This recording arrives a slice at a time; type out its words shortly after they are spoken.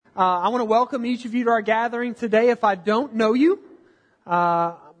I want to welcome each of you to our gathering today. If I don't know you,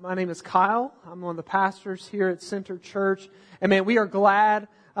 my name is Kyle. I'm one of the pastors here at Center Church. And man, we are glad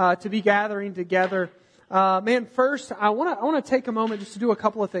to be gathering together. First, I want to take a moment just to do a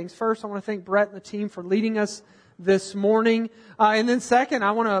couple of things. First, I want to thank Brett and the team for leading us this morning. And then second,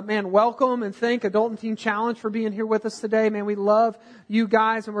 I want to, welcome and thank Adult and Teen Challenge for being here with us today. Man, we love you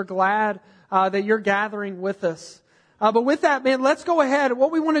guys and we're glad that you're gathering with us. But with that, let's go ahead.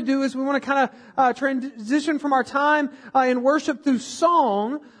 What we want to do is we want to kind of transition from our time in worship through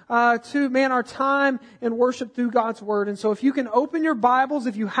song to, our time in worship through God's Word. And so if you can open your Bibles,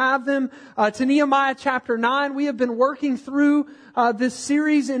 if you have them, to Nehemiah chapter 9. We have been working through this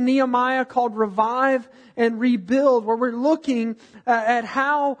series in Nehemiah called Revive and Rebuild, where we're looking at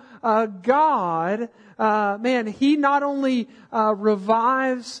how God, He not only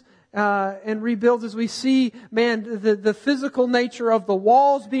revives and rebuilds, as we see, the physical nature of the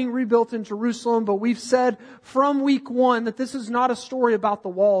walls being rebuilt in Jerusalem. But we've said from week one that this is not a story about the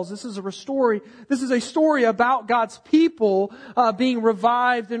walls. This is a story about God's people being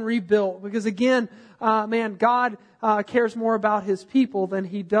revived and rebuilt. Because again, God cares more about His people than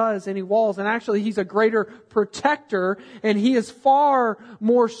He does any walls. And actually, He's a greater protector, and He is far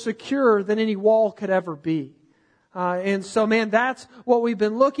more secure than any wall could ever be. And so, that's what we've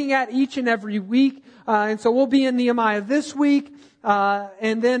been looking at each and every week. And so we'll be in Nehemiah this week.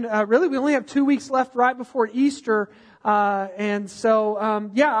 And then, really, we only have 2 weeks left right before Easter. As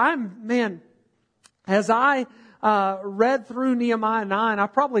I read through Nehemiah 9,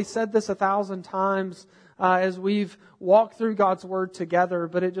 I've probably said this 1,000 times as we've walked through God's Word together,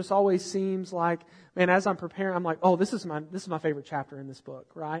 but it just always seems like, as I'm preparing, I'm like, oh, this is my favorite chapter in this book,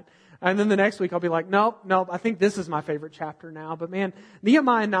 right? And then the next week I'll be like, nope, I think this is my favorite chapter now. But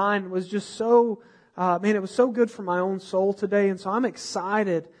Nehemiah 9 was just so, it was so good for my own soul today. And so I'm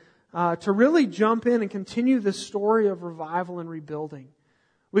excited to really jump in and continue this story of revival and rebuilding.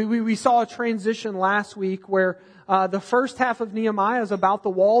 We saw a transition last week where the first half of Nehemiah is about the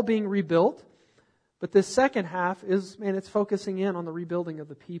wall being rebuilt. But this second half is, it's focusing in on the rebuilding of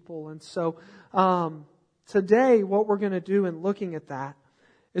the people. And so today, what we're going to do in looking at that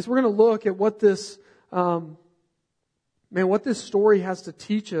is we're going to look at what this, what this story has to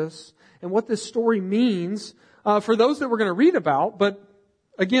teach us and what this story means for those that we're going to read about. But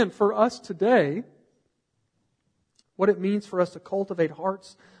again, for us today, what it means for us to cultivate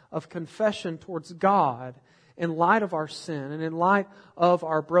hearts of confession towards God in light of our sin and in light of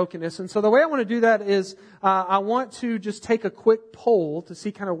our brokenness. And so the way I want to do that is I want to just take a quick poll to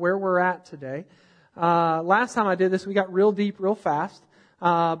see kind of where we're at today. Last time I did this, we got real deep real fast.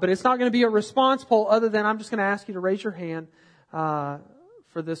 But it's not going to be a response poll other than I'm just going to ask you to raise your hand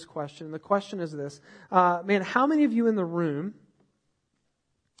for this question. The question is this. How many of you in the room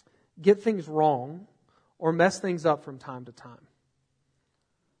get things wrong or mess things up from time to time?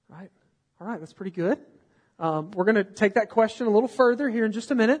 Right? All right, that's pretty good. We're going to take that question a little further here in just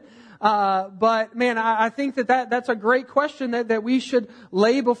a minute. I think that's a great question that we should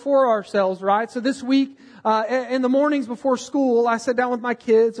lay before ourselves, right? So this week, in the mornings before school, I sat down with my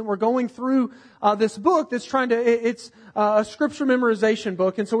kids and we're going through this book that's it's a scripture memorization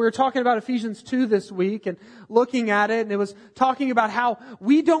book. And so we were talking about Ephesians 2 this week and looking at it, and it was talking about how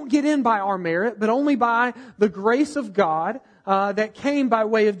we don't get in by our merit, but only by the grace of God that came by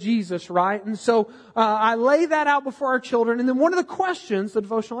way of Jesus, right? And so I lay that out before our children. And then one of the questions the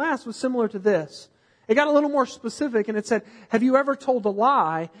devotional asked was similar to this. It got a little more specific, and it said, have you ever told a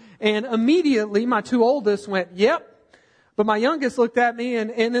lie? And immediately my two oldest went, yep. But my youngest looked at me, and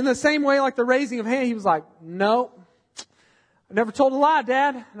in the same way, like the raising of hand, he was like, no, I never told a lie,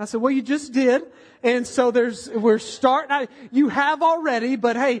 Dad. And I said, well, you just did. And so we're starting, you have already,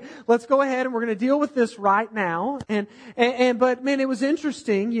 but hey, let's go ahead and we're going to deal with this right now. But it was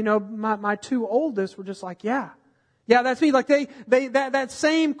interesting, my two oldest were just like, yeah, that's me. Like that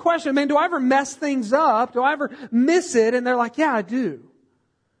same question, do I ever mess things up? Do I ever miss it? And they're like, yeah, I do.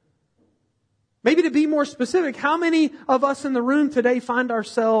 Maybe to be more specific, how many of us in the room today find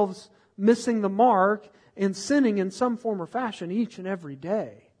ourselves missing the mark and sinning in some form or fashion each and every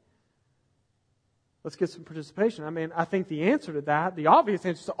day? Let's get some participation. I think the answer to that, the obvious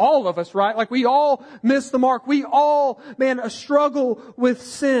answer to all of us, right? Like we all miss the mark. We all, struggle with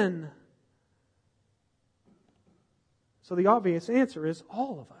sin. So the obvious answer is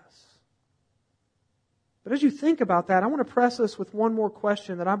all of us. But as you think about that, I want to press us with one more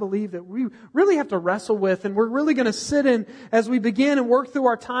question that I believe that we really have to wrestle with, and we're really going to sit in as we begin and work through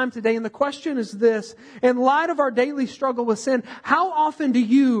our time today. And the question is this: in light of our daily struggle with sin, how often do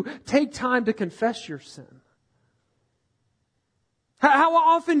you take time to confess your sin? How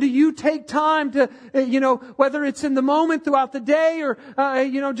often do you take time to, whether it's in the moment throughout the day or,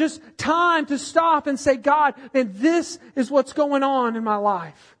 just time to stop and say, God, man, this is what's going on in my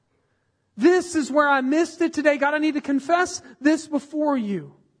life. This is where I missed it today. God, I need to confess this before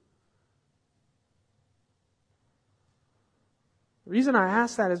you. The reason I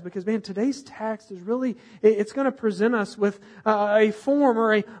ask that is because, man, today's text is really, it's going to present us with a form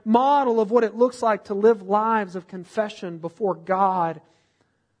or a model of what it looks like to live lives of confession before God.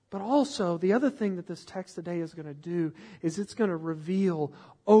 But also, the other thing that this text today is going to do is it's going to reveal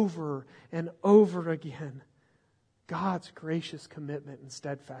over and over again God's gracious commitment and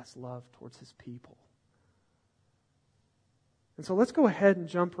steadfast love towards His people. And so let's go ahead and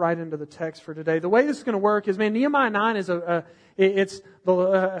jump right into the text for today. The way this is going to work is, man, Nehemiah 9 is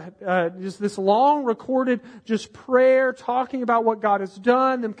just this long recorded just prayer talking about what God has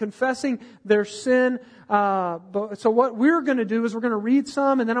done, them confessing their sin. So what we're going to do is we're going to read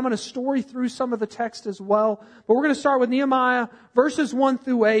some, and then I'm going to story through some of the text as well. But we're going to start with Nehemiah verses 1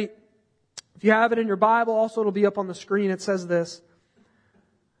 through 8. If you have it in your Bible, also it'll be up on the screen. It says this.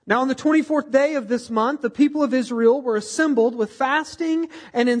 Now on the 24th day of this month, the people of Israel were assembled with fasting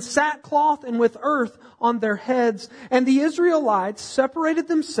and in sackcloth and with earth on their heads. And the Israelites separated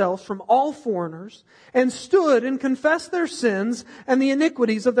themselves from all foreigners and stood and confessed their sins and the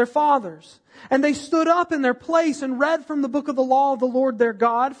iniquities of their fathers. And they stood up in their place and read from the book of the law of the Lord their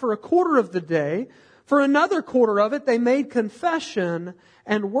God for a quarter of the day. For another quarter of it, they made confession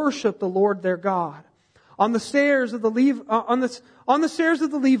and worshiped the Lord their God. On the stairs of the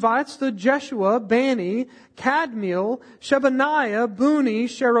Levites stood Jeshua, Bani, Kadmiel, Shebaniah, Buni,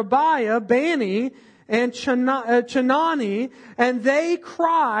 Sherebiah, Bani, and Chenani, and they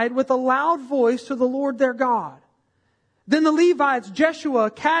cried with a loud voice to the Lord their God. Then the Levites, Jeshua,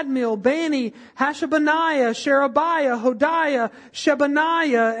 Kadmiel, Bani, Hashabaniah, Sherebiah, Hodiah,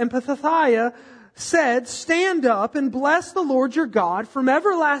 Shebaniah, and Pethathiah said, "Stand up and bless the Lord your God from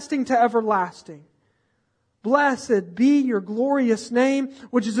everlasting to everlasting. Blessed be your glorious name,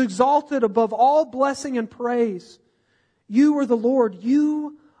 which is exalted above all blessing and praise. You are the Lord,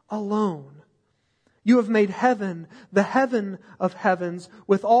 you alone. You have made heaven, the heaven of heavens,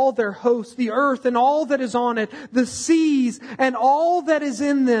 with all their hosts, the earth and all that is on it, the seas and all that is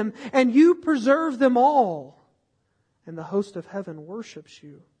in them, and you preserve them all. And the host of heaven worships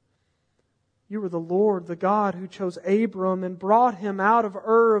you. You are the Lord, the God who chose Abram and brought him out of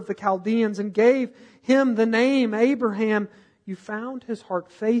Ur of the Chaldeans and gave him the name Abraham. You found his heart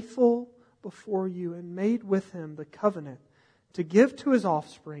faithful before you and made with him the covenant to give to his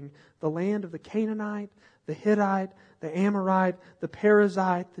offspring the land of the Canaanite, the Hittite, the Amorite, the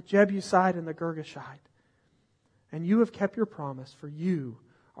Perizzite, the Jebusite, and the Girgashite. And you have kept your promise, for you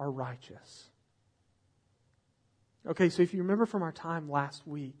are righteous." Okay, so if you remember from our time last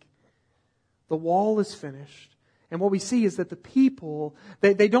week, the wall is finished. And what we see is that the people,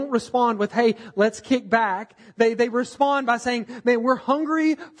 they don't respond with, "Hey, let's kick back." They respond by saying, "Man, we're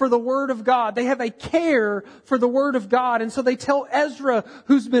hungry for the Word of God." They have a care for the Word of God. And so they tell Ezra,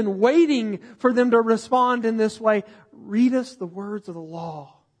 who's been waiting for them to respond in this way, "Read us the words of the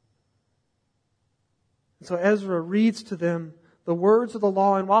law." And so Ezra reads to them the words of the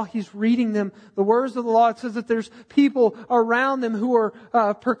law, and while he's reading them, the words of the law, it says that there's people around them who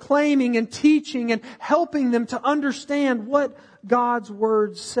are proclaiming and teaching and helping them to understand what God's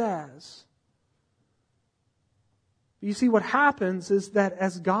Word says. You see, what happens is that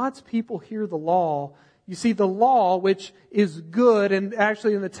as God's people hear the law, you see the law, which is good, and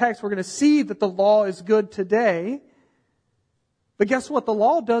actually in the text we're going to see that the law is good today. But guess what? The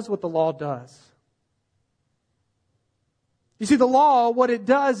law does what the law does. You see, the law, what it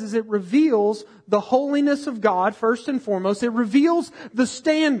does is it reveals the holiness of God, first and foremost. It reveals the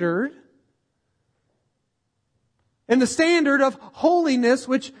standard. And the standard of holiness,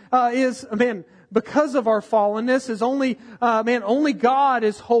 which is, because of our fallenness, is only God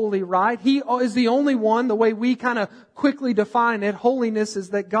is holy, right? He is the only one. The way we kind of quickly define it, holiness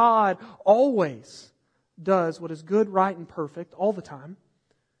is that God always does what is good, right, and perfect all the time.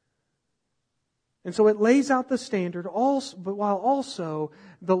 And so it lays out the standard, but while also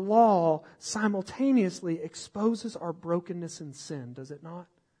the law simultaneously exposes our brokenness and sin, does it not?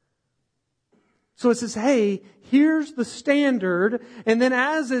 So it says, hey, here's the standard, and then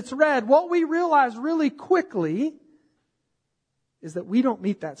as it's read, what we realize really quickly is that we don't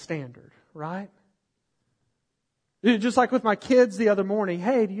meet that standard, right? Just like with my kids the other morning,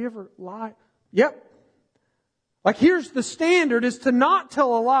 "Hey, do you ever lie?" Yep. Like, here's the standard, is to not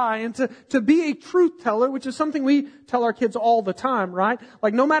tell a lie and to be a truth teller, which is something we tell our kids all the time, right?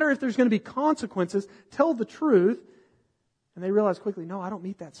 Like, no matter if there's going to be consequences, tell the truth. And they realize quickly, no, I don't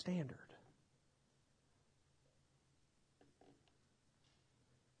meet that standard.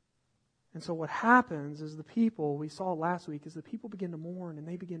 And so what happens is the people, we saw last week, is the people begin to mourn and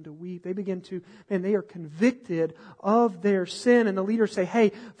they begin to weep. They begin to, and they are convicted of their sin. And the leaders say,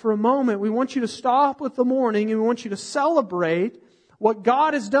 hey, for a moment, we want you to stop with the mourning and we want you to celebrate what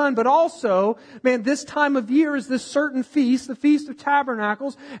God has done. But also, man, this time of year is this certain feast, the Feast of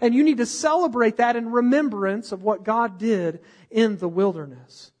Tabernacles, and you need to celebrate that in remembrance of what God did in the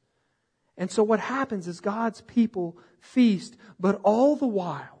wilderness. And so what happens is God's people feast, but all the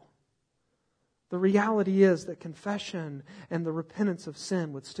while, the reality is that confession and the repentance of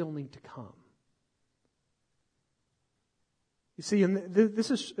sin would still need to come. You see, and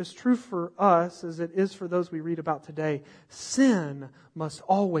this is as true for us as it is for those we read about today. Sin must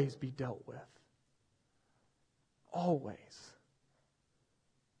always be dealt with. Always.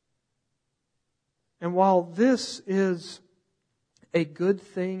 And while this is a good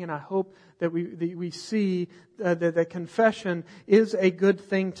thing, and I hope that we see that confession is a good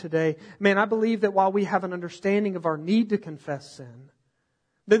thing today. Man, I believe that while we have an understanding of our need to confess sin,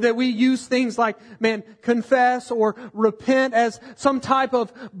 that we use things like, man, confess or repent as some type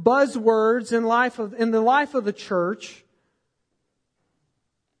of buzzwords in the life of the church.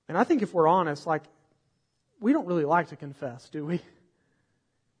 And I think if we're honest, like, we don't really like to confess, do we?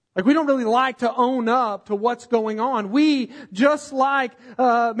 Like, we don't really like to own up to what's going on. We, just like,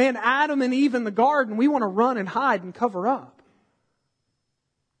 Adam and Eve in the garden, we want to run and hide and cover up.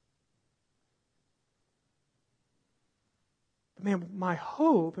 But man, my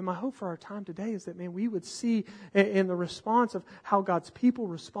hope for our time today is that, man, we would see in the response of how God's people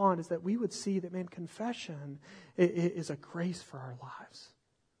respond is that we would see that, man, confession is a grace for our lives.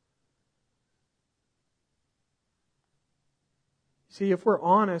 See, if we're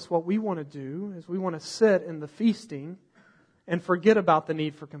honest, what we want to do is we want to sit in the feasting and forget about the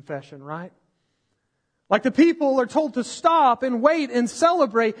need for confession, right? Like the people are told to stop and wait and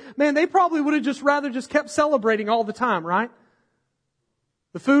celebrate. Man, they probably would have just kept celebrating all the time, right?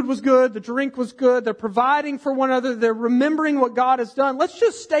 The food was good, the drink was good, they're providing for one another, they're remembering what God has done. Let's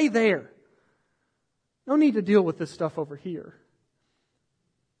just stay there. No need to deal with this stuff over here.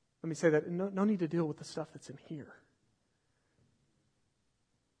 Let me say that. No need to deal with the stuff that's in here.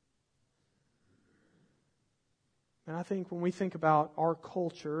 And I think when we think about our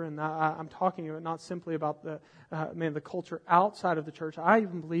culture, and I'm talking about not simply about the culture outside of the church. I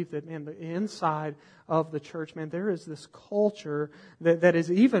even believe that, man, the inside of the church, man, there is this culture that is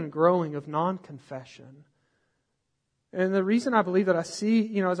even growing of non-confession. And the reason I believe that I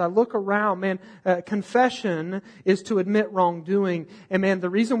see, as I look around, man, confession is to admit wrongdoing. And man,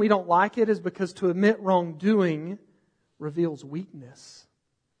 the reason we don't like it is because to admit wrongdoing reveals weakness.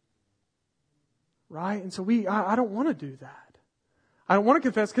 Right? And so I don't want to do that. I don't want to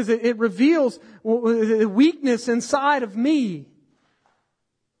confess because it reveals weakness inside of me.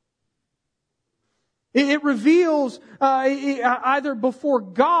 It reveals either before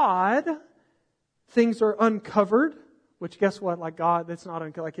God, things are uncovered, which guess what? Like God, that's not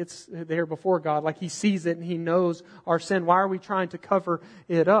uncovered. Like it's there before God. Like He sees it and He knows our sin. Why are we trying to cover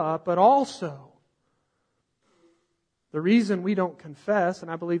it up? But also, the reason we don't confess,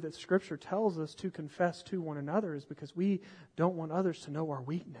 and I believe that Scripture tells us to confess to one another, is because we don't want others to know our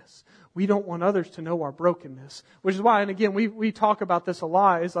weakness. We don't want others to know our brokenness. Which is why, and again, we talk about this a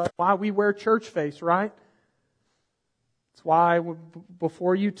lot, is why we wear church face, right? It's why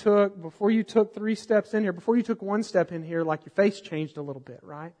before you took 3 steps in here, before you took 1 step in here, like your face changed a little bit,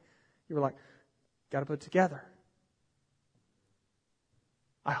 right? You were like, got to put it together.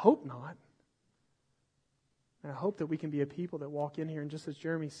 I hope not. And I hope that we can be a people that walk in here, and just as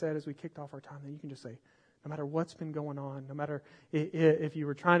Jeremy said as we kicked off our time, that you can just say, no matter what's been going on, no matter if you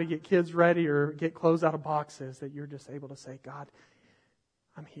were trying to get kids ready or get clothes out of boxes, that you're just able to say, God,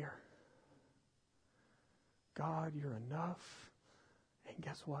 I'm here. God, you're enough. And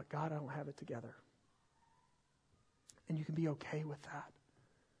guess what? God, I don't have it together. And you can be okay with that.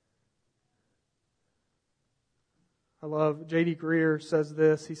 I love, J.D. Greer says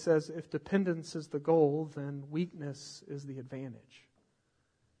this. He says, if dependence is the goal, then weakness is the advantage.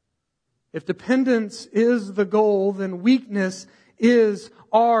 If dependence is the goal, then weakness is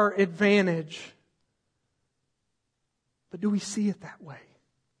our advantage. But do we see it that way?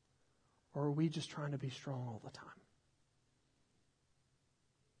 Or are we just trying to be strong all the time?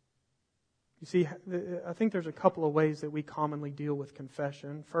 You see, I think there's a couple of ways that we commonly deal with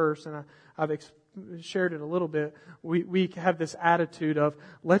confession. First, and I've shared it a little bit, we have this attitude of,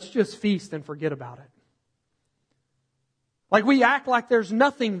 let's just feast and forget about it. Like we act like there's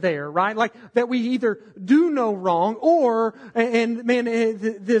nothing there, right? Like that we either do no wrong or,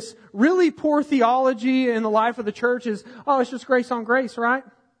 this really poor theology in the life of the church is, oh, it's just grace on grace, right?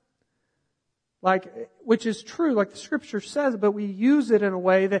 Like, which is true, like the Scripture says, but we use it in a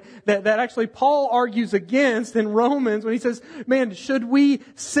way that actually Paul argues against in Romans when he says, man, should we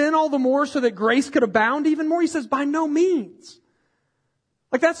sin all the more so that grace could abound even more? He says, by no means.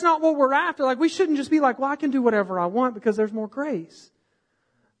 Like that's not what we're after. Like we shouldn't just be like, well, I can do whatever I want because there's more grace.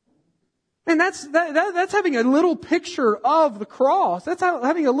 And that's having a little picture of the cross. That's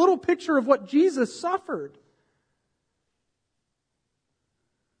having a little picture of what Jesus suffered.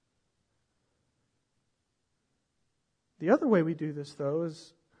 The other way we do this, though,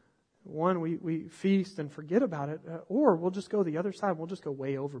 is one, we feast and forget about it, or we'll just go the other side. We'll just go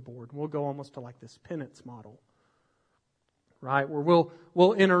way overboard. We'll go almost to like this penance model, right? Where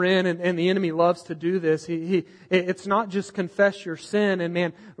we'll enter in, and the enemy loves to do this. It's not just confess your sin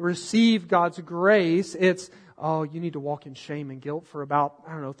and receive God's grace. It's, oh, you need to walk in shame and guilt for about,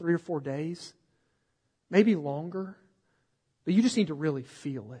 3 or 4 days, maybe longer, but you just need to really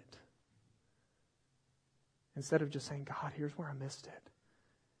feel it. Instead of just saying, God, here's where I missed it.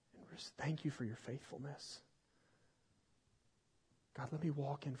 And just thank you for your faithfulness. God, let me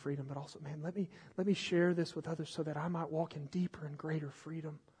walk in freedom, but also, let me share this with others so that I might walk in deeper and greater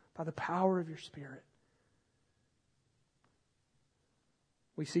freedom by the power of your Spirit.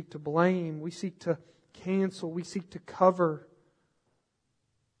 We seek to blame. We seek to cancel. We seek to cover.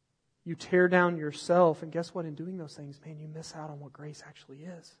 You tear down yourself, and guess what? In doing those things, you miss out on what grace actually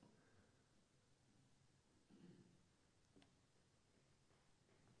is.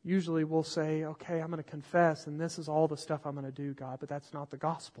 Usually we'll say, okay, I'm going to confess and this is all the stuff I'm going to do, God, but that's not the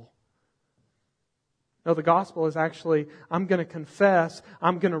gospel. No, the gospel is actually, I'm going to confess,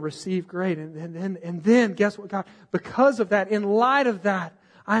 I'm going to receive grace. And then, guess what, God? Because of that, in light of that,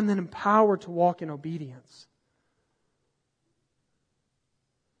 I'm then empowered to walk in obedience.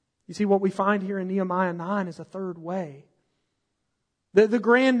 You see, what we find here in Nehemiah 9 is a third way. The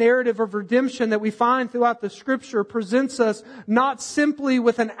grand narrative of redemption that we find throughout the Scripture presents us not simply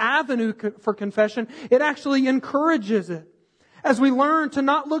with an avenue for confession, it actually encourages it. As we learn to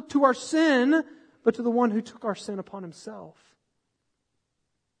not look to our sin, but to the one who took our sin upon Himself.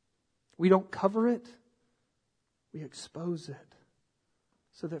 We don't cover it, we expose it,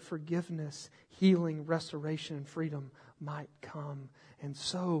 so that forgiveness, healing, restoration, and freedom might come. And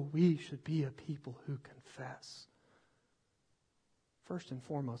so we should be a people who confess. First and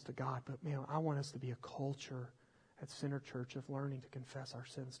foremost to God, but I want us to be a culture at Center Church of learning to confess our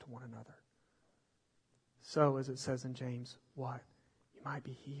sins to one another. So, as it says in James, what? You might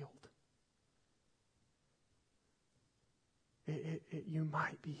be healed. You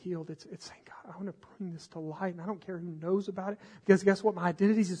might be healed. It's saying, God, I want to bring this to light, and I don't care who knows about it, because guess what? My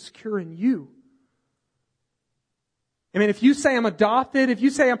identity is secure in you. If you say I'm adopted, if you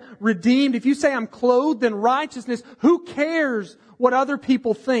say I'm redeemed, if you say I'm clothed in righteousness, who cares what other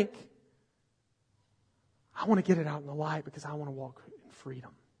people think? I want to get it out in the light because I want to walk in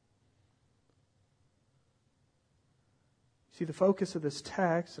freedom. See, the focus of this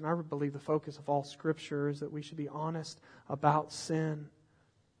text, and I believe the focus of all Scripture, is that we should be honest about sin.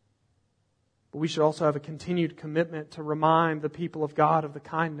 But we should also have a continued commitment to remind the people of God of the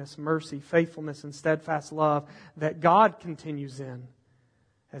kindness, mercy, faithfulness, and steadfast love that God continues in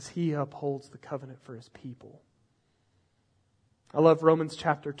as He upholds the covenant for His people. I love Romans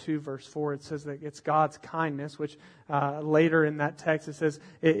chapter 2, verse 4. It says that it's God's kindness, which later in that text it says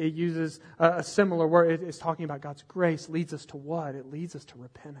it uses a similar word. It's talking about God's grace leads us to what? It leads us to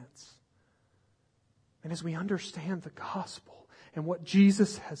repentance. And as we understand the gospel, and what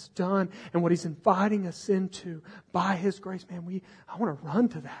Jesus has done and what He's inviting us into by His grace, I want to run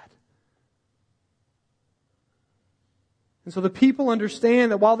to that. And so the people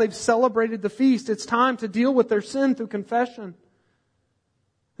understand that while they've celebrated the feast, it's time to deal with their sin through confession.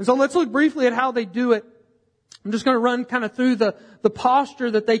 And so let's look briefly at how they do it. I'm just going to run kind of through the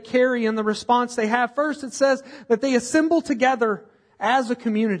posture that they carry and the response they have. First, it says that they assemble together as a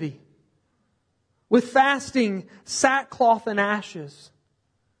community, with fasting, sackcloth, and ashes.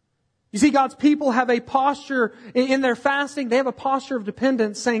 You see, God's people have a posture in their fasting. They have a posture of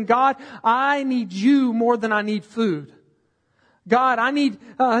dependence, saying, God, I need you more than I need food. God, I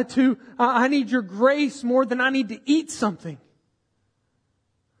need your grace more than I need to eat something.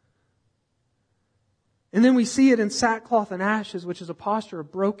 And then we see it in sackcloth and ashes, which is a posture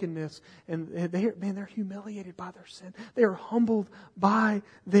of brokenness. And they're humiliated by their sin. They are humbled by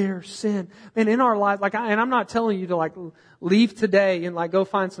their sin. And in our lives, and I'm not telling you to leave today and go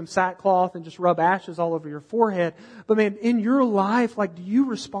find some sackcloth and just rub ashes all over your forehead. But man, in your life, do you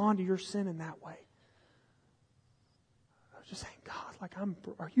respond to your sin in that way? I was just saying, God,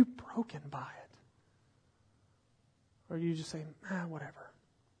 are you broken by it? Or are you just saying, whatever.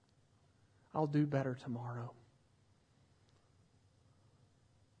 I'll do better tomorrow.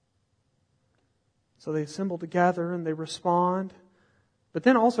 So they assemble together and they respond. But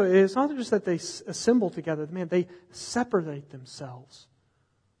then also, it's not just that they assemble together. Man, they separate themselves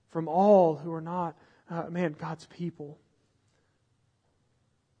from all who are not, God's people.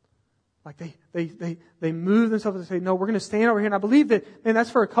 They move themselves and say, no, we're going to stand over here. And I believe that, and that's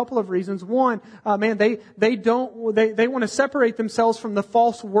for a couple of reasons. One, they want to separate themselves from the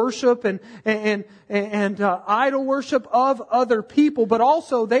false worship and idol worship of other people. But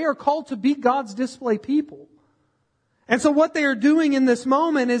also, they are called to be God's display people. And so what they are doing in this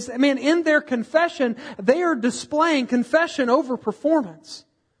moment is, in their confession, they are displaying confession over performance.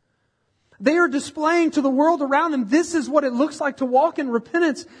 They are displaying to the world around them, this is what it looks like to walk in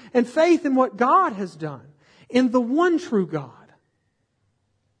repentance and faith in what God has done, in the one true God.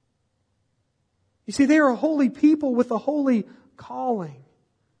 You see, they are a holy people with a holy calling.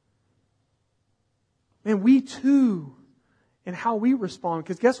 And we too, in how we respond,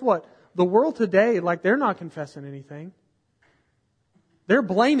 because guess what? The world today, they're not confessing anything. They're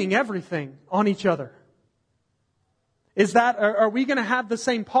blaming everything on each other. Are we going to have the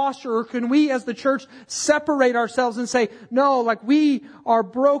same posture, or can we as the church separate ourselves and say, no, we are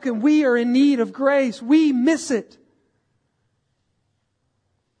broken, we are in need of grace, we miss it.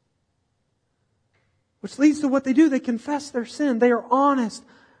 Which leads to what they do, they confess their sin, they are honest,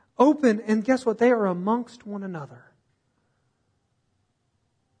 open, and guess what? They are amongst one another.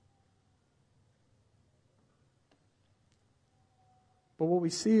 But what we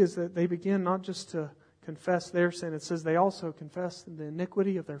see is that they begin not just to confess their sin. It says they also confess the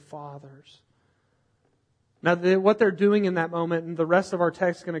iniquity of their fathers. Now, what they're doing in that moment, and the rest of our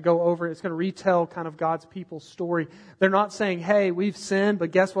text is going to go over, it's going to retell kind of God's people's story. They're not saying, hey, we've sinned, but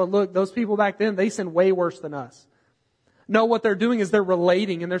guess what? Look, those people back then, they sinned way worse than us. No, what they're doing is they're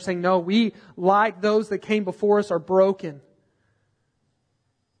relating, and they're saying, no, we, like those that came before us, are broken.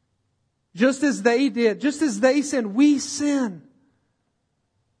 Just as they did, just as they sinned, we sin.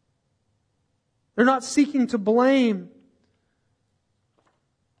 They're not seeking to blame.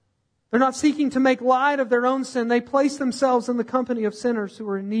 They're not seeking to make light of their own sin. They place themselves in the company of sinners who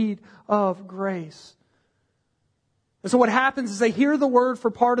are in need of grace. And so what happens is they hear the word for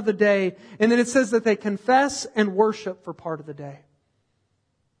part of the day, and then it says that they confess and worship for part of the day.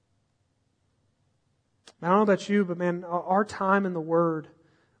 I don't know about you, but our time in the Word,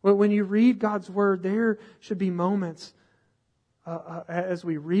 when you read God's Word, there should be moments as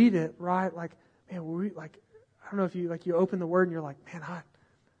we read it, right? I don't know if you open the Word and you're like,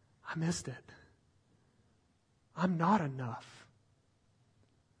 I missed it. I'm not enough.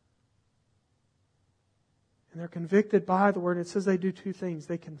 And they're convicted by the Word. It says they do two things.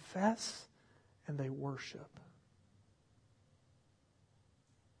 They confess and they worship.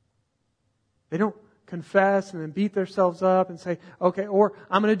 They don't confess and then beat themselves up and say, okay, or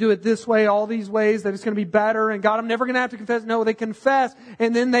I'm going to do it this way, all these ways, that it's going to be better, and God, I'm never going to have to confess. No, they confess,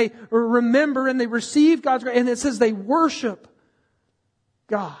 and then they remember and they receive God's grace, and it says they worship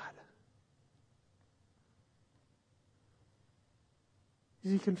God.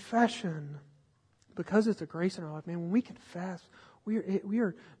 You see, confession, because it's a grace in our life, when we confess, we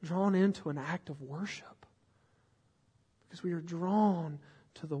are drawn into an act of worship. Because we are drawn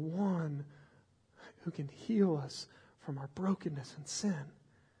to the one who can heal us from our brokenness and sin.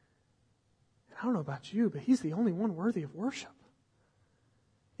 And I don't know about you, but He's the only one worthy of worship.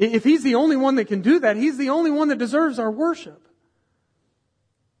 If He's the only one that can do that, He's the only one that deserves our worship.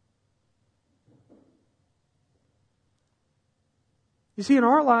 You see, in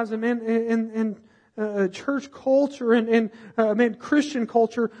our lives, and in church culture and Christian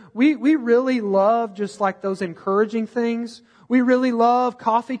culture, we really love just those encouraging things. We really love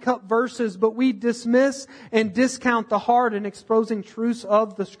coffee cup verses, but we dismiss and discount the heart in exposing truths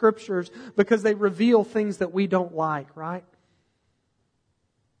of the Scriptures because they reveal things that we don't like, right?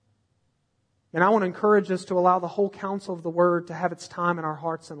 And I want to encourage us to allow the whole counsel of the Word to have its time in our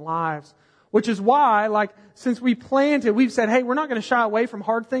hearts and lives. Which is why, since we planted, we've said, hey, we're not going to shy away from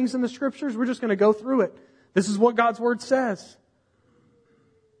hard things in the Scriptures. We're just going to go through it. This is what God's Word says.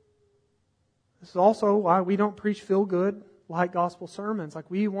 This is also why we don't preach feel-good, light gospel sermons.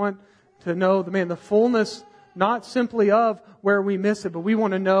 We want to know the fullness, not simply of where we miss it, but we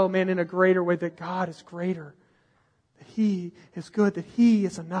want to know, man, in a greater way that God is greater, that He is good, that He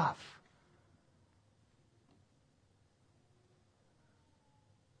is enough.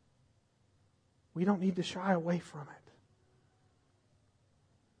 We don't need to shy away from it.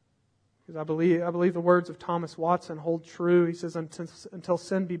 Because I believe the words of Thomas Watson hold true. He says, until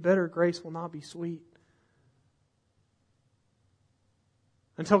sin be bitter, grace will not be sweet.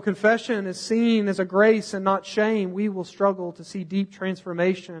 Until confession is seen as a grace and not shame, we will struggle to see deep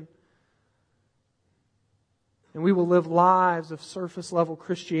transformation. And we will live lives of surface level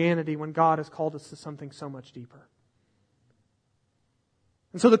Christianity when God has called us to something so much deeper.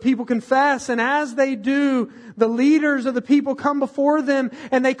 And so the people confess, and as they do, the leaders of the people come before them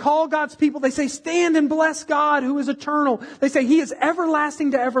and they call God's people. They say, stand and bless God who is eternal. They say He is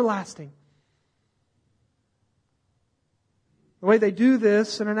everlasting to everlasting. The way they do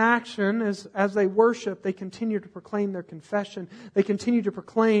this in an action is as they worship, they continue to proclaim their confession. They continue to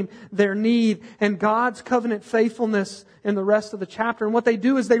proclaim their need and God's covenant faithfulness in the rest of the chapter. And what they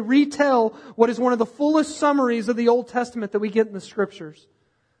do is they retell what is one of the fullest summaries of the Old Testament that we get in the Scriptures.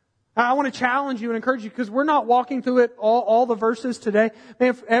 I want to challenge you and encourage you, because we're not walking through it all the verses today.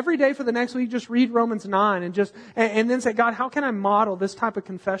 Man, every day for the next week, just read Romans 9 and then say, God, how can I model this type of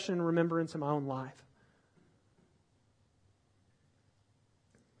confession and remembrance in my own life?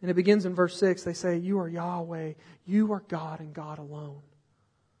 And it begins in verse 6. They say, you are Yahweh, you are God and God alone.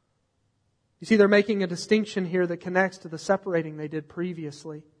 You see, they're making a distinction here that connects to the separating they did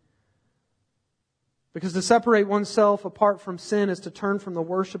previously. Because to separate oneself apart from sin is to turn from the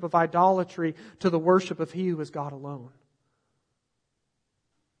worship of idolatry to the worship of He who is God alone.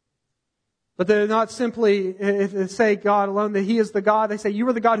 But they're not simply, if they say God alone, that He is the God. They say, you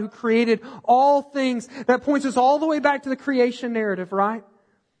are the God who created all things. That points us all the way back to the creation narrative, right?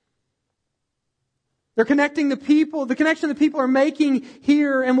 They're connecting the people. The connection the people are making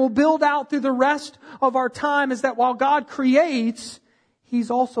here and will build out through the rest of our time is that while God creates,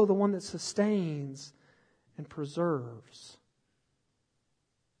 He's also the one that sustains and preserves.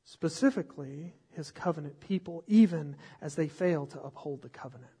 Specifically, His covenant people, even as they fail to uphold the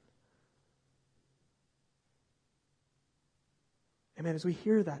covenant. Amen. As we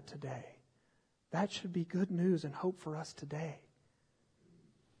hear that today, that should be good news and hope for us today.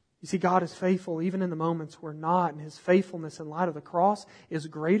 You see, God is faithful even in the moments we're not, and His faithfulness in light of the cross is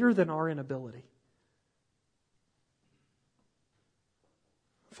greater than our inability.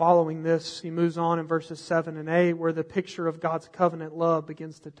 Following this, he moves on in verses 7 and 8, where the picture of God's covenant love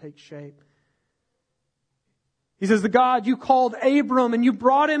begins to take shape. He says, the God you called Abram, and you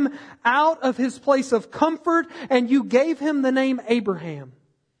brought him out of his place of comfort, and you gave him the name Abraham,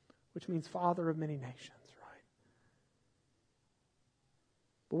 which means father of many nations.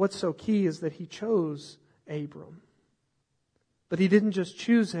 But what's so key is that He chose Abram. But He didn't just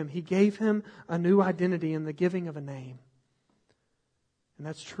choose him. He gave him a new identity in the giving of a name. And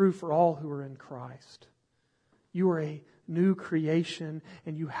that's true for all who are in Christ. You are a new creation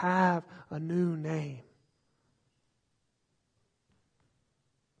and you have a new name.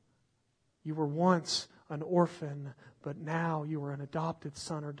 You were once an orphan, but now you are an adopted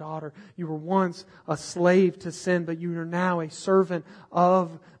son or daughter. You were once a slave to sin, but you are now a servant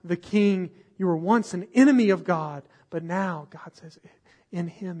of the King. You were once an enemy of God, but now God says, in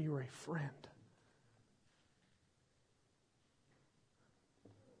Him you are a friend.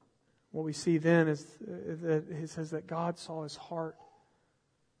 What we see then is that He says that God saw his heart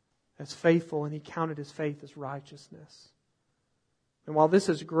as faithful and He counted his faith as righteousness. And while this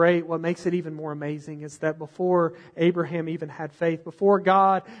is great, what makes it even more amazing is that before Abraham even had faith, before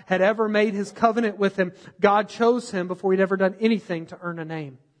God had ever made His covenant with him, God chose him before He'd ever done anything to earn a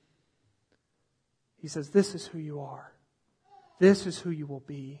name. He says, this is who you are. This is who you will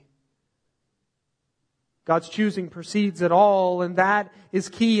be. God's choosing precedes it all, and that is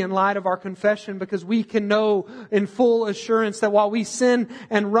key in light of our confession, because we can know in full assurance that while we sin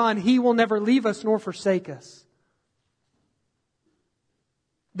and run, He will never leave us nor forsake us.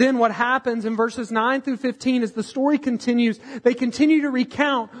 Then what happens in verses 9 through 15 as the story continues, they continue to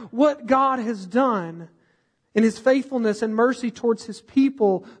recount what God has done in His faithfulness and mercy towards His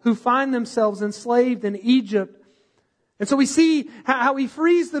people who find themselves enslaved in Egypt. And so we see how He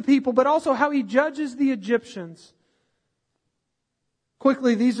frees the people, but also how He judges the Egyptians.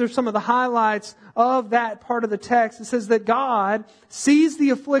 Quickly, these are some of the highlights of that part of the text. It says that God sees the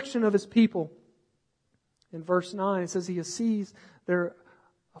affliction of His people. In verse 9, it says He sees their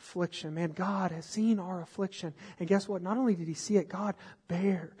affliction. Man, God has seen our affliction. And guess what? Not only did He see it, God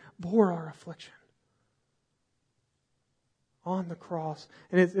bore our affliction. on the cross.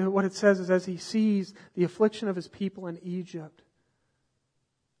 And what it says is, as He sees the affliction of His people in Egypt,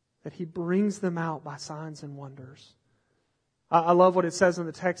 that He brings them out by signs and wonders. I love what it says in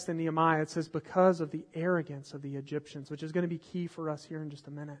the text in Nehemiah. It says, because of the arrogance of the Egyptians, which is going to be key for us here in just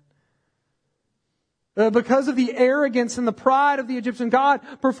a minute. Because of the arrogance and the pride of the Egyptian, God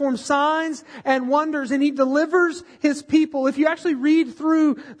performs signs and wonders, and He delivers His people. If you actually read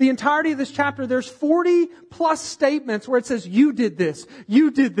through the entirety of this chapter, there's 40 plus statements where it says, you did this,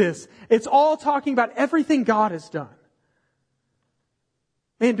 you did this. It's all talking about everything God has done.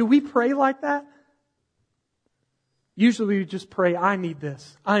 Man, do we pray like that? Usually we just pray, I need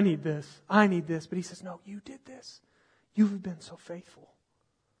this, I need this, I need this. But He says, no, you did this. You have been so faithful.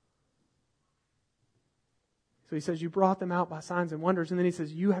 So He says, you brought them out by signs and wonders. And then He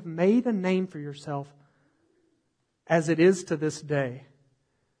says, you have made a name for yourself as it is to this day.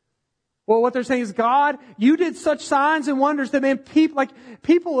 Well, what they're saying is, God, you did such signs and wonders that, man,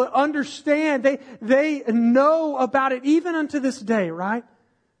 people understand. They know about it even unto this day, right?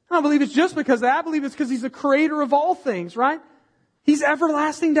 I don't believe it's just because of that. I believe it's because He's the creator of all things, right? He's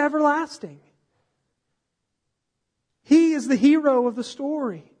everlasting to everlasting. He is the hero of the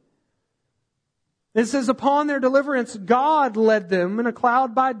story. It says, upon their deliverance, God led them in a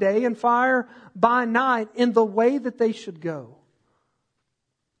cloud by day and fire by night in the way that they should go.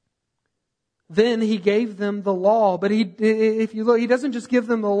 Then He gave them the law. But if you look, He doesn't just give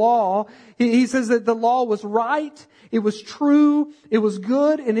them the law. He says that the law was right, it was true, it was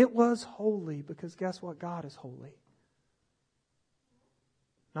good, and it was holy. Because guess what? God is holy.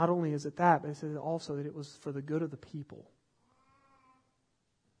 Not only is it that, but it says also that it was for the good of the people.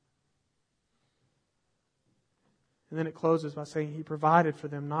 And then it closes by saying He provided for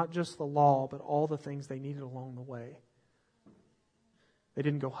them not just the law, but all the things they needed along the way. They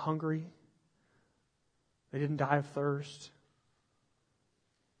didn't go hungry. They didn't die of thirst.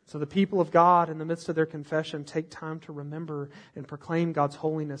 So the people of God, in the midst of their confession, take time to remember and proclaim God's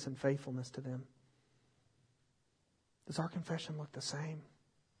holiness and faithfulness to them. Does our confession look the same?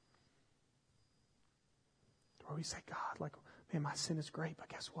 Or we say, God, man, my sin is great, but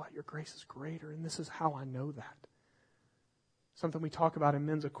guess what? Your grace is greater, and this is how I know that. Something we talk about in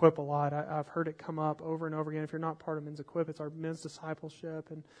Men's Equip a lot. I've heard it come up over and over again. If you're not part of Men's Equip, it's our men's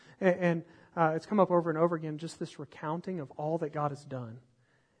discipleship. And it's come up over and over again, just this recounting of all that God has done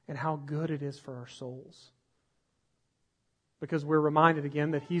and how good it is for our souls. Because we're reminded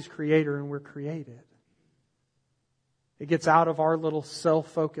again that He's creator and we're created. It gets out of our little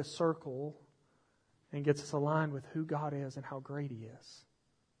self-focused circle and gets us aligned with who God is and how great He is.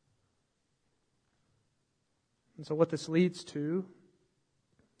 And so what this leads to,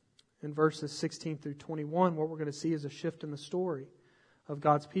 in verses 16 through 21, what we're going to see is a shift in the story of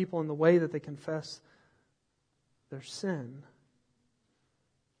God's people and the way that they confess their sin.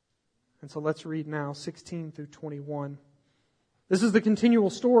 And so let's read now 16 through 21. This is the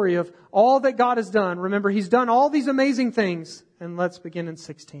continual story of all that God has done. Remember, He's done all these amazing things. And let's begin in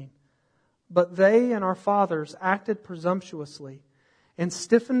 16. But they and our fathers acted presumptuously and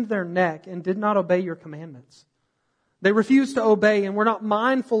stiffened their neck and did not obey your commandments. They refused to obey and were not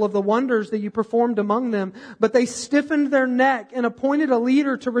mindful of the wonders that you performed among them, but they stiffened their neck and appointed a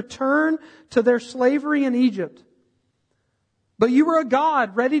leader to return to their slavery in Egypt. But you were a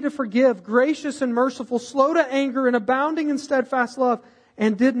God ready to forgive, gracious and merciful, slow to anger and abounding in steadfast love,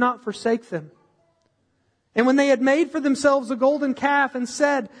 and did not forsake them. And when they had made for themselves a golden calf and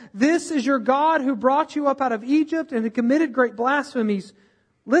said, "This is your God who brought you up out of Egypt," and had committed great blasphemies,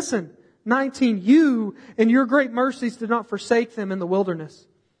 listen, 19, you and your great mercies did not forsake them in the wilderness.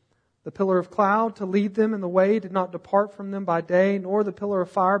 The pillar of cloud to lead them in the way did not depart from them by day, nor the pillar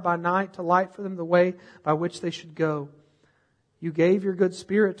of fire by night to light for them the way by which they should go. You gave your good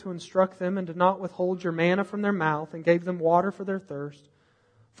Spirit to instruct them and did not withhold your manna from their mouth and gave them water for their thirst.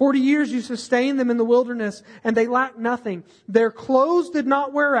 40 years you sustained them in the wilderness and they lacked nothing. Their clothes did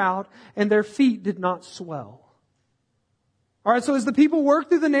not wear out and their feet did not swell. All right, so as the people work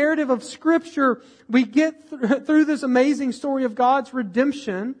through the narrative of Scripture, we get through this amazing story of God's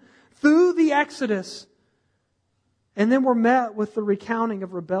redemption through the Exodus. And then we're met with the recounting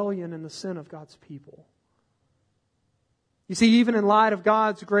of rebellion and the sin of God's people. You see, even in light of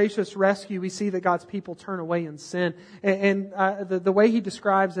God's gracious rescue, we see that God's people turn away in sin. And the way He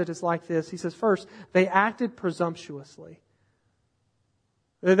describes it is like this. He says, first, they acted presumptuously.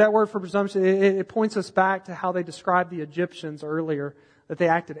 That word for presumption, it points us back to how they described the Egyptians earlier, that they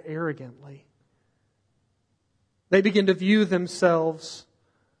acted arrogantly. They begin to view themselves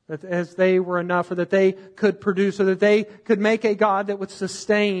as they were enough, or that they could produce, or that they could make a God that would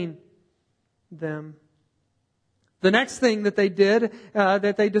sustain them. The next thing that they did,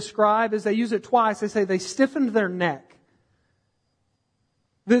 that they describe, is they use it twice. They say they stiffened their neck.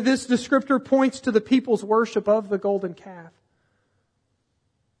 This descriptor points to the people's worship of the golden calf.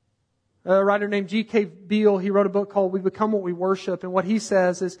 A writer named G.K. Beale, he wrote a book called We Become What We Worship. And what he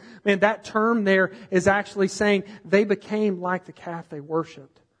says is, man, that term there is actually saying they became like the calf they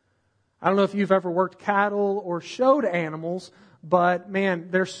worshipped. I don't know if you've ever worked cattle or showed animals, but man,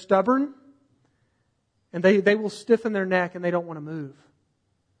 they're stubborn. And they will stiffen their neck and they don't want to move.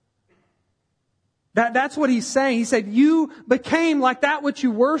 That's what he's saying. He said, you became like that which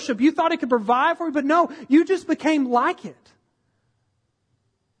you worship. You thought it could provide for you, but no, you just became like it.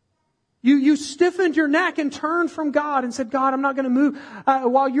 You stiffened your neck and turned from God and said, God, I'm not going to move.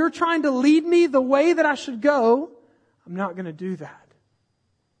 While you're trying to lead me the way that I should go, I'm not going to do that.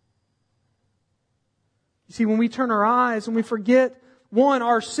 You see, when we turn our eyes and we forget, one,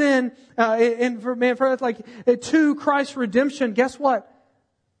 our sin, and two, Christ's redemption, guess what?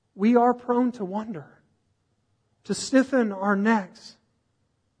 We are prone to wonder, to stiffen our necks.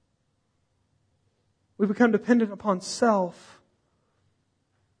 We become dependent upon self.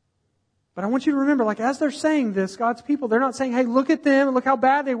 But I want you to remember, as they're saying this, God's people, they're not saying, hey, look at them and look how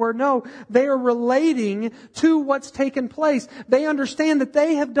bad they were. No, they are relating to what's taken place. They understand that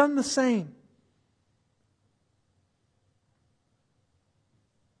they have done the same.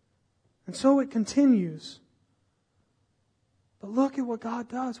 And so it continues. But look at what God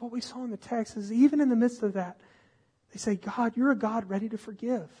does. What we saw in the text is even in the midst of that, they say, God, you're a God ready to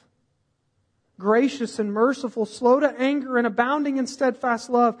forgive. Gracious and merciful, slow to anger and abounding in steadfast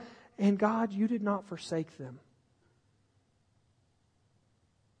love. And God, you did not forsake them.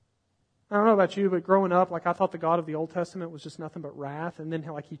 I don't know about you, but growing up, I thought the God of the Old Testament was just nothing but wrath. And then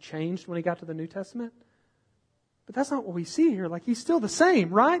He changed when He got to the New Testament. But that's not what we see here. He's still the same,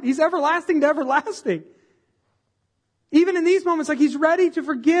 right? He's everlasting to everlasting. Even in these moments, He's ready to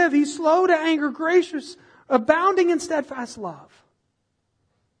forgive. He's slow to anger, gracious, abounding in steadfast love.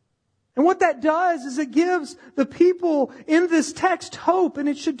 And what that does is it gives the people in this text hope, and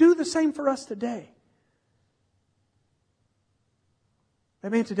it should do the same for us today.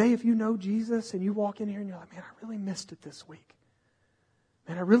 That man, today if you know Jesus and you walk in here and you're like, man, I really missed it this week.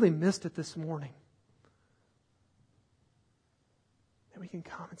 Man, I really missed it this morning. We can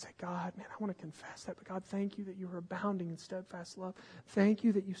come and say, God, man, I want to confess that. But God, thank you that you are abounding in steadfast love. Thank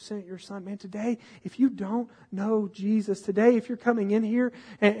you that you sent your Son. Man, today, if you don't know Jesus, today, if you're coming in here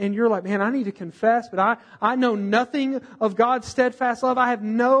and you're like, man, I need to confess, but I know nothing of God's steadfast love. I have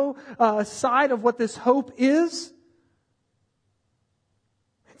no sight of what this hope is.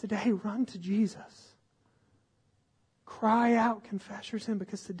 And today, run to Jesus. Cry out, confess your sin,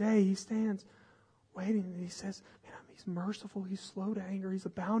 because today He stands waiting and He says, man, He's merciful, He's slow to anger, He's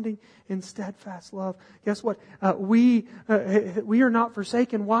abounding in steadfast love. Guess what? We are not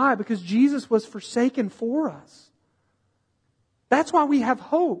forsaken. Why? Because Jesus was forsaken for us. That's why we have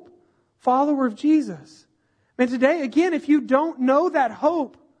hope. Follower of Jesus. And today, again, if you don't know that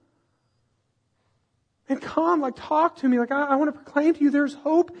hope, and come, talk to me. I want to proclaim to you there's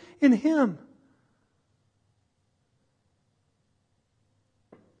hope in Him.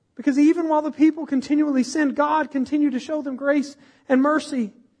 Because even while the people continually sinned, God continued to show them grace and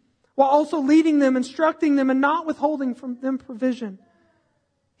mercy, while also leading them, instructing them, and not withholding from them provision.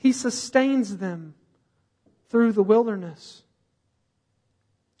 He sustains them through the wilderness.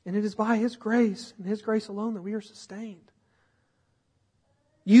 And it is by His grace and His grace alone that we are sustained.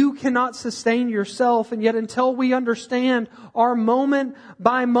 You cannot sustain yourself, and yet until we understand our moment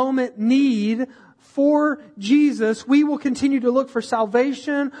by moment need for Jesus, we will continue to look for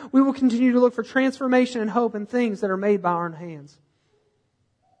salvation. We will continue to look for transformation and hope in things that are made by our own hands.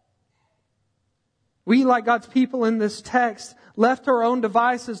 We, like God's people in this text, left to our own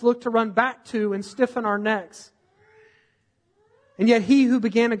devices, look to run back to and stiffen our necks. And yet He who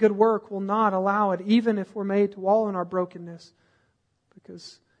began a good work will not allow it, even if we're made to wallow in our brokenness.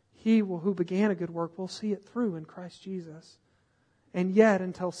 Because He who began a good work will see it through in Christ Jesus. And yet,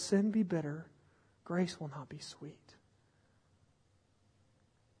 until sin be bitter, grace will not be sweet.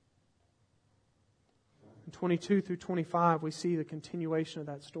 In 22 through 25, we see the continuation of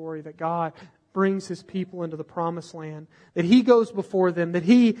that story, that God brings His people into the promised land, that He goes before them, that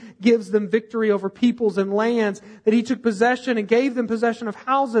He gives them victory over peoples and lands, that He took possession and gave them possession of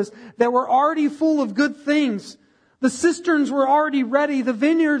houses that were already full of good things. The cisterns were already ready, the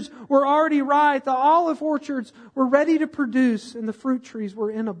vineyards were already ripe, the olive orchards were ready to produce, and the fruit trees were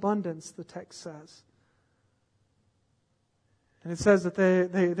in abundance, the text says. And it says that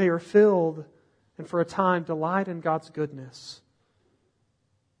they are filled and for a time delight in God's goodness.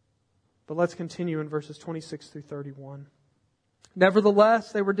 But let's continue in verses 26 through 31.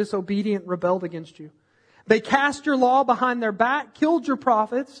 Nevertheless, they were disobedient and rebelled against you. They cast your law behind their back, killed your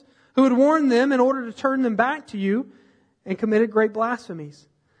prophets who had warned them in order to turn them back to you, and committed great blasphemies.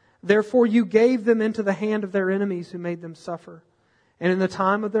 Therefore you gave them into the hand of their enemies who made them suffer. And in the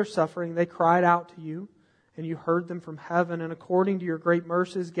time of their suffering they cried out to you, and you heard them from heaven, and according to your great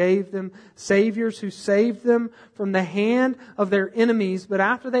mercies gave them saviors who saved them from the hand of their enemies. But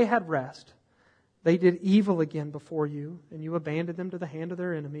after they had rest, they did evil again before you, and you abandoned them to the hand of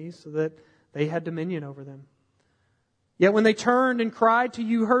their enemies, so that they had dominion over them. Yet when they turned and cried to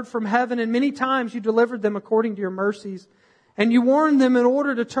you, you heard from heaven, and many times you delivered them according to your mercies, and you warned them in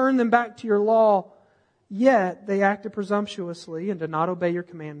order to turn them back to your law. Yet they acted presumptuously and did not obey your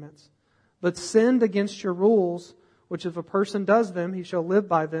commandments, but sinned against your rules, which if a person does them, he shall live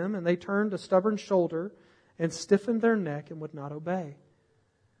by them. And they turned a stubborn shoulder and stiffened their neck and would not obey.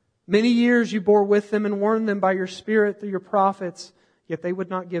 Many years you bore with them and warned them by your Spirit through your prophets, yet they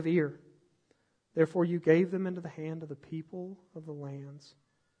would not give ear. Therefore you gave them into the hand of the people of the lands.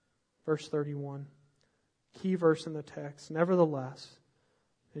 Verse 31. Key verse in the text. Nevertheless,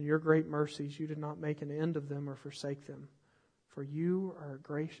 in your great mercies you did not make an end of them or forsake them, for you are a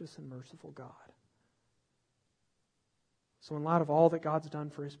gracious and merciful God. So in light of all that God's done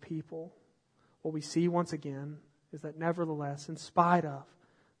for His people, what we see once again is that nevertheless, in spite of,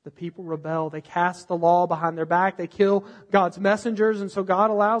 the people rebel. They cast the law behind their back. They kill God's messengers, and so God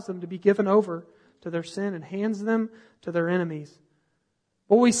allows them to be given over to their sin and hands them to their enemies.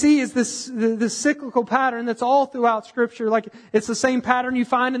 What we see is this cyclical pattern that's all throughout Scripture. Like it's the same pattern you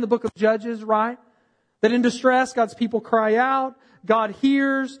find in the book of Judges, right? That in distress, God's people cry out. God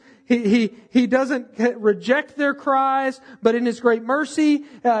hears. He doesn't reject their cries, but in His great mercy,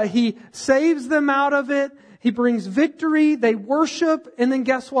 He saves them out of it. He brings victory. They worship. And then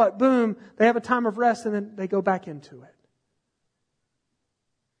guess what? Boom. They have a time of rest and then they go back into it.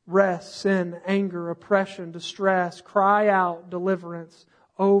 Rest, sin, anger, oppression, distress, cry out, deliverance,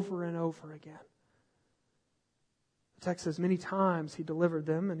 over and over again. The text says many times He delivered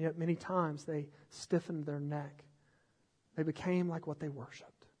them, and yet many times they stiffened their neck. They became like what they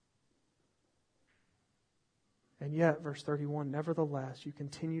worshipped. And yet, verse 31, nevertheless, you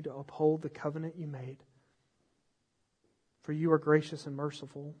continue to uphold the covenant you made. For you are gracious and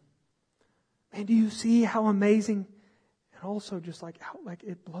merciful. And do you see how amazing, and also just like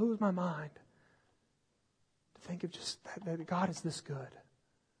it blows my mind to think of just that God is this good.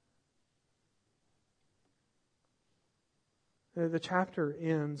 The chapter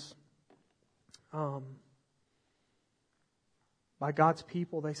ends by God's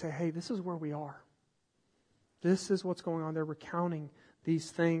people. They say, hey, this is where we are. This is what's going on. They're recounting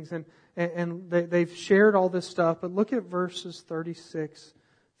these things. And they've shared all this stuff. But look at verses 36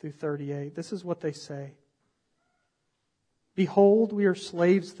 through 38. This is what they say. Behold, we are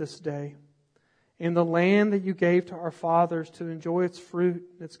slaves this day. In the land that you gave to our fathers to enjoy its fruit,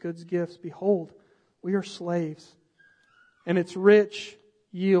 its good gifts, behold, we are slaves. And its rich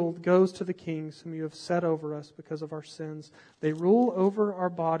yield goes to the kings whom you have set over us because of our sins. They rule over our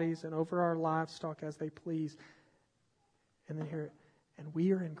bodies and over our livestock as they please. And then here, and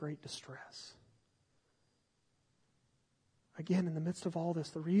we are in great distress. Again, in the midst of all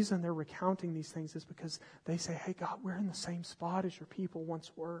this, the reason they're recounting these things is because they say, hey God, we're in the same spot as your people once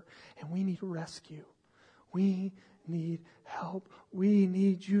were, and we need rescue. We need help. We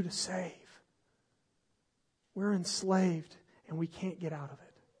need you to save. We're enslaved, and we can't get out of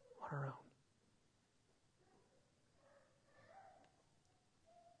it on our own.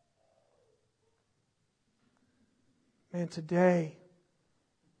 Man, today,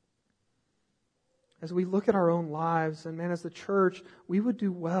 as we look at our own lives, and man, as the church, we would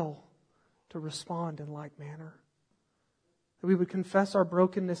do well to respond in like manner. That we would confess our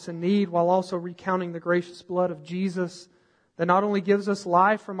brokenness and need while also recounting the gracious blood of Jesus that not only gives us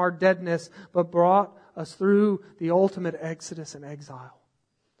life from our deadness, but brought us through the ultimate exodus and exile.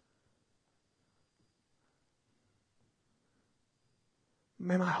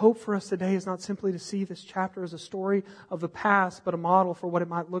 Man, my hope for us today is not simply to see this chapter as a story of the past, but a model for what it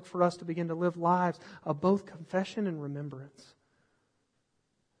might look for us to begin to live lives of both confession and remembrance.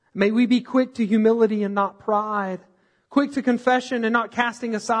 May we be quick to humility and not pride, quick to confession and not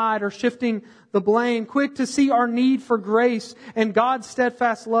casting aside or shifting the blame, quick to see our need for grace and God's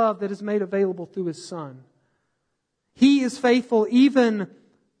steadfast love that is made available through His Son. He is faithful even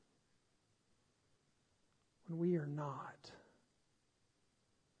when we are not.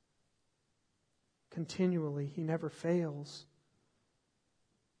 Continually, He never fails.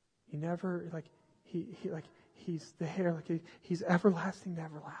 He never, He's there, He's everlasting to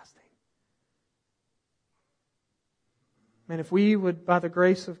everlasting. And if we would, by the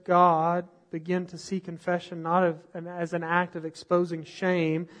grace of God, begin to see confession not as an act of exposing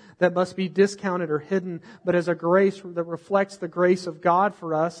shame that must be discounted or hidden, but as a grace that reflects the grace of God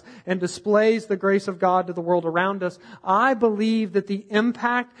for us and displays the grace of God to the world around us, I believe that the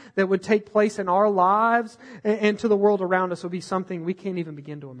impact that would take place in our lives and to the world around us will be something we can't even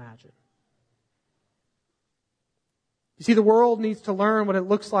begin to imagine. You see, the world needs to learn what it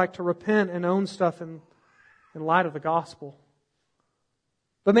looks like to repent and own stuff in light of the gospel.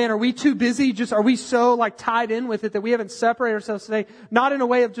 But man, are we too busy? Are we so tied in with it that we haven't separated ourselves today? Not in a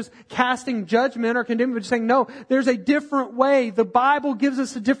way of just casting judgment or condemning, but just saying, no, there's a different way. The Bible gives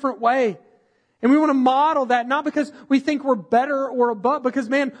us a different way. And we want to model that, not because we think we're better or above, because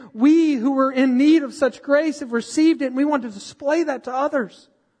man, we who are in need of such grace have received it and we want to display that to others.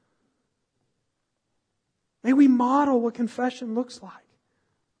 May we model what confession looks like.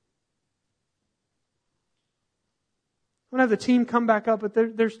 I'm going to have the team come back up, but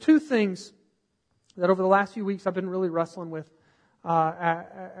there's two things that over the last few weeks I've been really wrestling with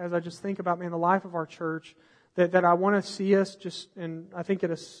as I just think about, the life of our church, that I want to see us and I think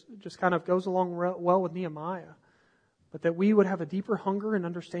it just kind of goes along well with Nehemiah, but that we would have a deeper hunger and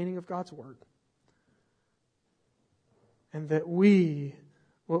understanding of God's Word. And that we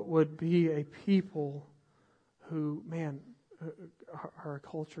would be a people who, are a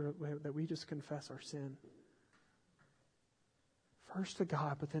culture that we just confess our sin. First to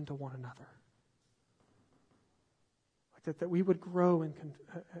God, but then to one another. That we would grow in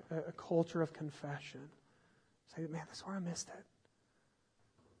a culture of confession. Say, man, that's where I missed it.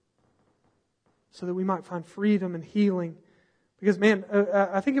 So that we might find freedom and healing. Because,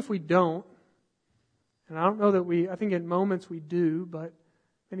 I think if we don't, and I don't know that I think in moments we do, but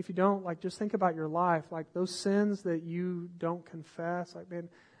and if you don't, just think about your life. Those sins that you don't confess,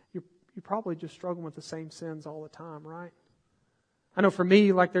 you're probably just struggling with the same sins all the time, right? I know for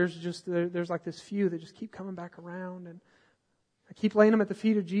me, there's this few that just keep coming back around, and I keep laying them at the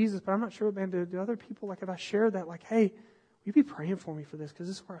feet of Jesus, but I'm not sure, do other people, if I share that, hey, will you be praying for me for this, because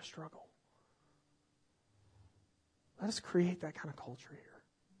this is where I struggle. Let us create that kind of culture here.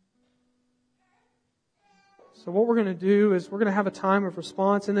 So what we're going to do is we're going to have a time of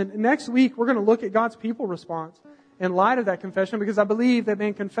response, and then next week we're going to look at God's people response in light of that confession, because I believe that,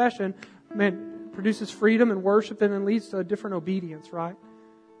 confession, produces freedom and worship and then leads to a different obedience, right?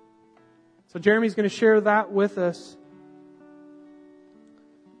 So Jeremy's going to share that with us.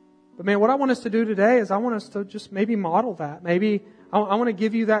 But what I want us to do today is I want us to just maybe model that. Maybe I want to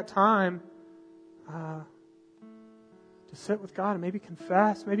give you that time to sit with God and maybe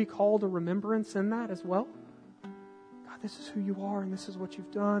confess, maybe call to remembrance in that as well. God, this is who you are and this is what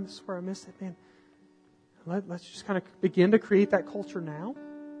you've done. This is where I missed it, Let's just kind of begin to create that culture now.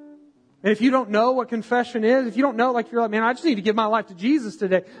 And if you don't know what confession is, if you don't know, you're I just need to give my life to Jesus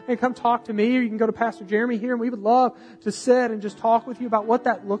today, come talk to me, or you can go to Pastor Jeremy here, and we would love to sit and just talk with you about what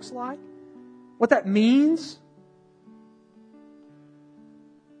that looks like, what that means.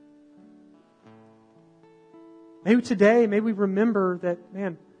 Maybe today, maybe we remember that,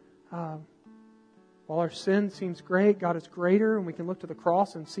 while our sin seems great, God is greater, and we can look to the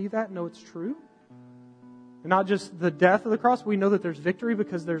cross and see that and know it's true. And not just the death of the cross, we know that there's victory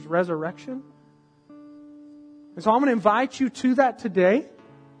because there's resurrection. And so I'm going to invite you to that today.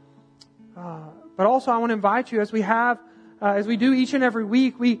 But also I want to invite you, as we do each and every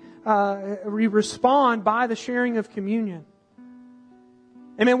week, we respond by the sharing of communion.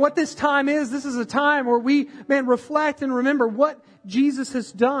 And what this time is, this is a time where we, reflect and remember what Jesus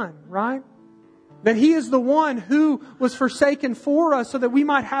has done, right? That He is the one who was forsaken for us so that we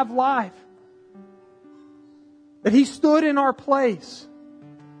might have life. That He stood in our place.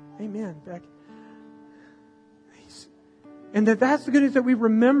 Amen, Becky. And that's the good news, that we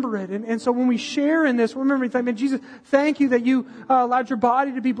remember it. And so when we share in this, remember, Jesus, thank you that you allowed your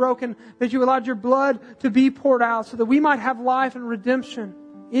body to be broken, that you allowed your blood to be poured out so that we might have life and redemption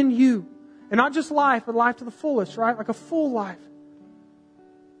in you. And not just life, but life to the fullest, right? Like a full life.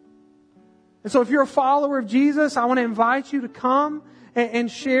 And so if you're a follower of Jesus, I want to invite you to come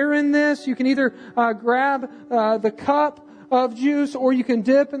and share in this. You can either grab the cup of juice, or you can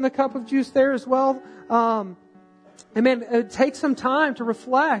dip in the cup of juice there as well. Take some time to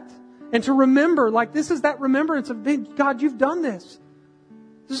reflect and to remember, this is that remembrance of, God, you've done this.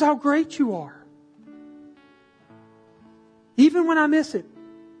 This is how great you are. Even when I miss it,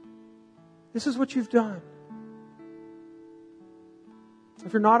 this is what you've done.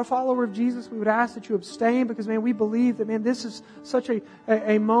 If you're not a follower of Jesus, we would ask that you abstain, because, we believe that, this is such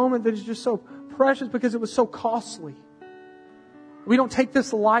a moment that is just so precious because it was so costly. We don't take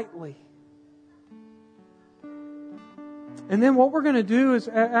this lightly. And then what we're going to do is,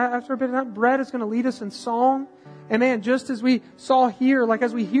 after a bit of time, Brett is going to lead us in song. And man, just as we saw here, like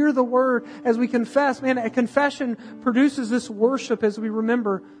as we hear the Word, as we confess, man, a confession produces this worship as we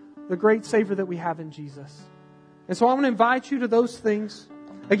remember the great Savior that we have in Jesus. And so I want to invite you to those things.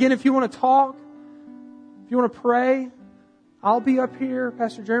 Again, if you want to talk, if you want to pray, I'll be up here.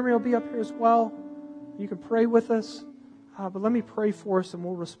 Pastor Jeremy will be up here as well. You can pray with us. But let me pray for us and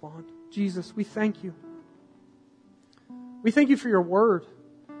we'll respond. Jesus, we thank you. We thank you for your Word.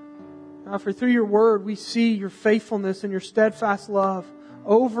 For through your Word we see your faithfulness and your steadfast love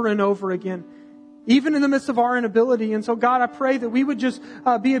over and over again, even in the midst of our inability. And so God, I pray that we would just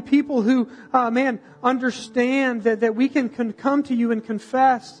be a people who, understand that we can come to you and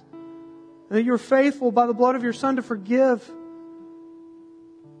confess, and that you're faithful by the blood of your Son to forgive.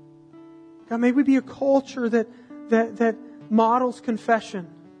 God, may we be a culture that models confession.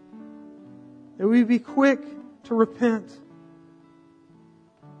 That we be quick to repent.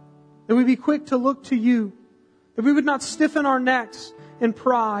 That we be quick to look to you. That we would not stiffen our necks in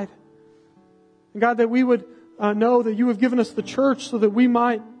pride. And God, that we would know that you have given us the church so that we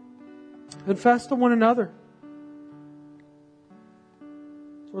might confess to one another.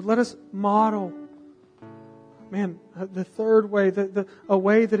 Lord, let us model, the third way, a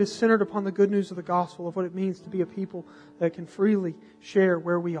way that is centered upon the good news of the gospel of what it means to be a people that can freely share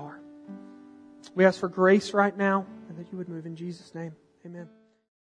where we are. We ask for grace right now and that you would move in Jesus' name. Amen.